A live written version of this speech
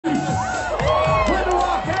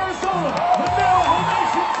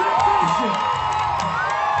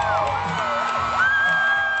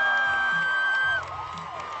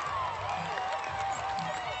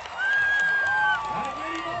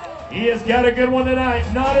got a good one tonight.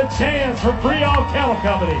 Not a chance for Pre-All Cattle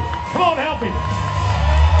Company. Come on, help him.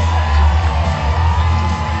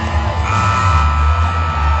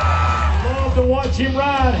 Love to watch him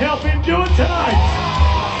ride. Help him do it tonight.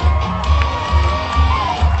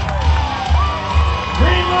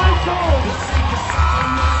 Green light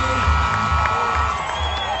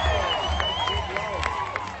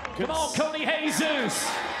goes. Come on, Cody Jesus.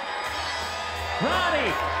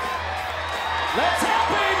 Ronnie. Let's help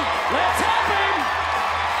him. Let's help him.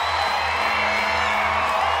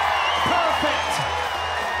 Perfect.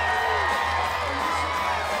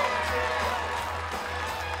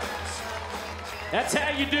 That's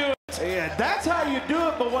how you do it. Yeah, that's how you do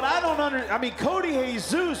it, but what I don't understand, I mean, Cody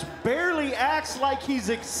Jesus barely acts like he's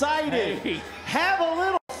excited. Hey. Have a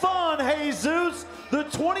little fun, Jesus. The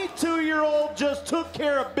 22-year-old just took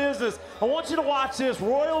care of business. I want you to watch this.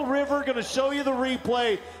 Royal River going to show you the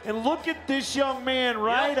replay, and look at this young man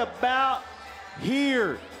right about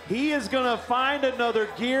here. He is going to find another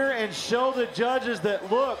gear and show the judges that,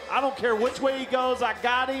 look, I don't care which way he goes, I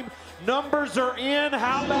got him. Numbers are in.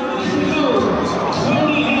 How about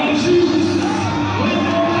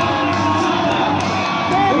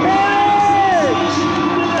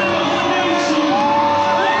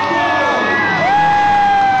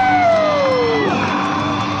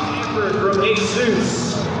from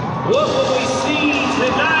Jesus? What will we see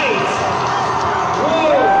tonight?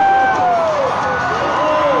 Whoa!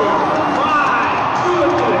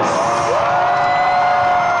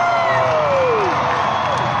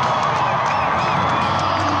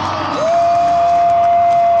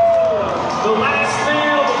 The last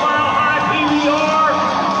man of the Mile High PBR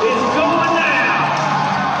is going down.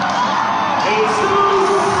 Jesus.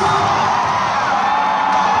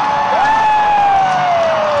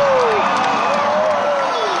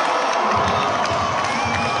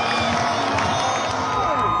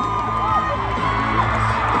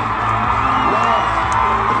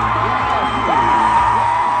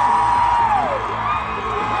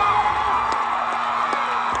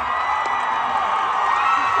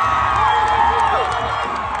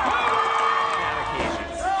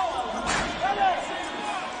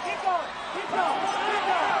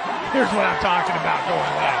 Here's what I'm talking about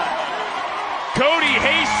going left. Cody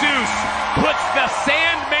Jesus puts the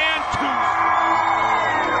Sandman to...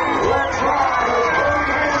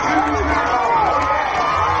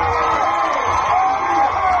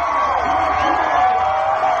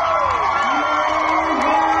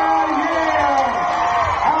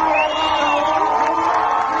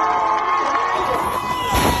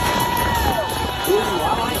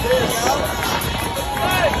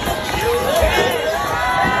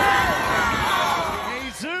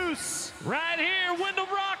 Right here, Window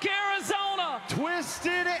Rock, Arizona.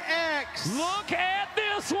 Twisted X? Look at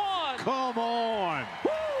this one. Come on.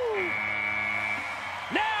 Woo.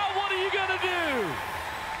 Now what are you going to do?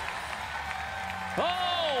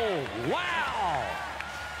 Oh, wow.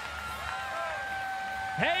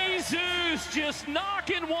 Jesus just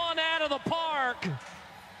knocking one out of the park.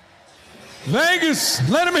 Vegas,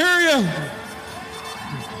 let him hear you.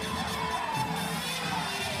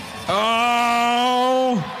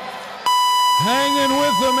 Oh, hanging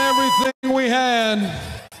with them everything we had.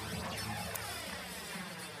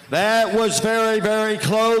 That was very, very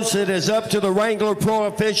close. It is up to the Wrangler Pro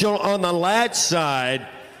official on the latch side.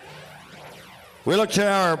 We look to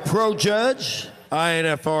our pro judge,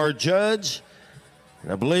 INFR judge,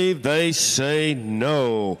 and I believe they say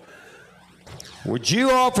no. Would you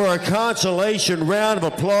offer a consolation round of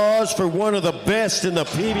applause for one of the best in the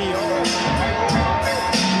PBR?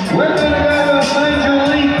 We're going to have a Major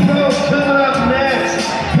League Pro coming up next.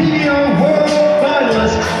 PBR World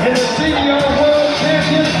Finalist and the PBR World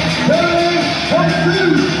Champion, Cody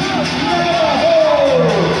Jesus.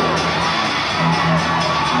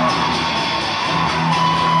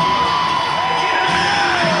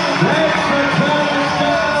 Thanks for coming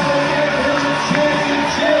down and the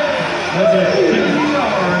championship of the PBR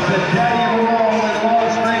at the Daddy of them all in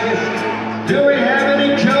Las Vegas. Do we have any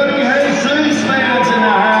Cody Jesus fans in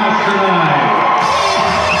the house tonight?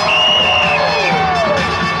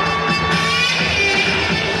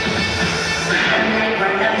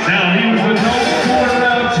 Now he was the no 4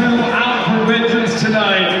 round 2 out for vengeance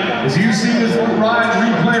tonight. As you see this ride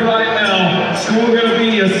replay right now, school going to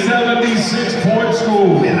be a 76-point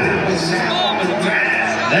school.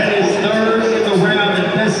 That is third in the round at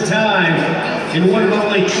this time, and one of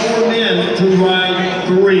only 4 men to ride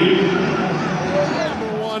 3.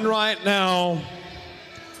 Number one right now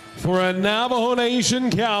for a Navajo Nation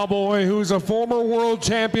cowboy who's a former world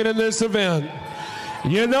champion in this event.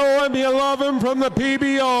 You know him, you love him from the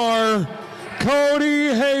PBR.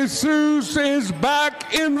 Cody Jesus is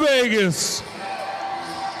back in Vegas.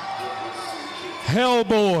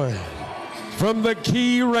 Hellboy from the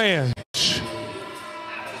Key Ranch.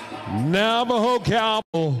 Navajo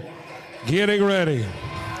Cowboy getting ready.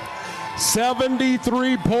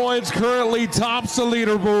 73 points, currently tops the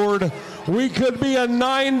leaderboard. We could be a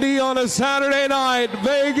 90 on a Saturday night.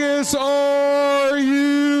 Vegas, are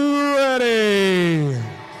you ready?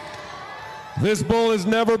 This bull has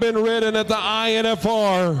never been ridden at the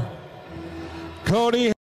INFR.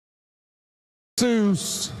 Cody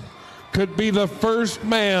Jesus could be the first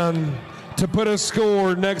man to put a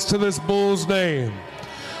score next to this bull's name.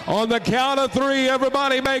 On the count of three,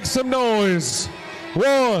 everybody make some noise.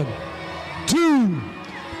 1, 2,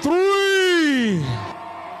 3.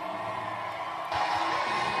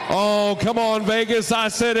 Oh, come on, Vegas. I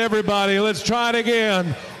said everybody. Let's try it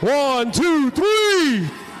again. 1, 2, 3.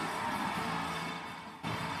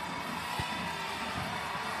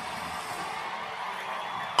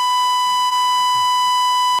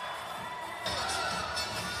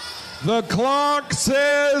 The clock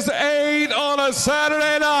says 8 on a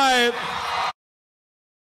Saturday night.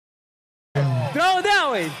 Throw it that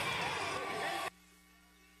way.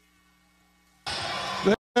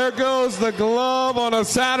 There goes the glove on a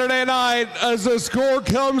Saturday night as the score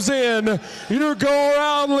comes in. Your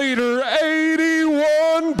go-around leader,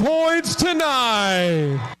 81 points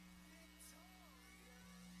tonight.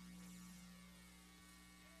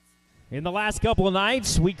 In the last couple of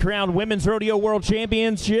nights, we crowned Women's Rodeo World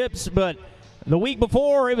Championships, but the week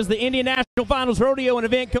before, it was the Indian National Finals Rodeo, an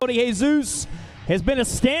event Cody Jesus has been a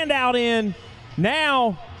standout in.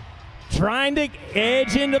 Now, trying to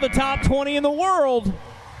edge into the top 20 in the world.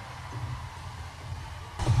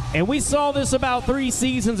 And we saw this about 3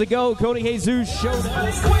 seasons ago. Cody Jesus showed up. Cody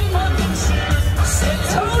Jesus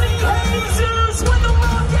with the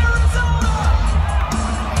Rock, Arizona.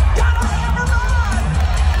 Gotta have a ride.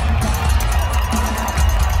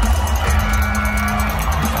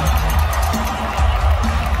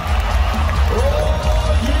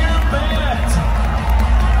 Oh, you bet.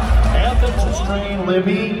 And the train,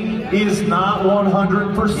 Libby, is not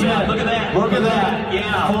 100%. Yeah, look at that. Look at that.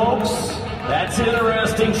 Yeah. Folks. That's an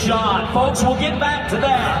interesting shot. Folks, we'll get back to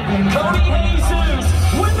that. Cody Jesus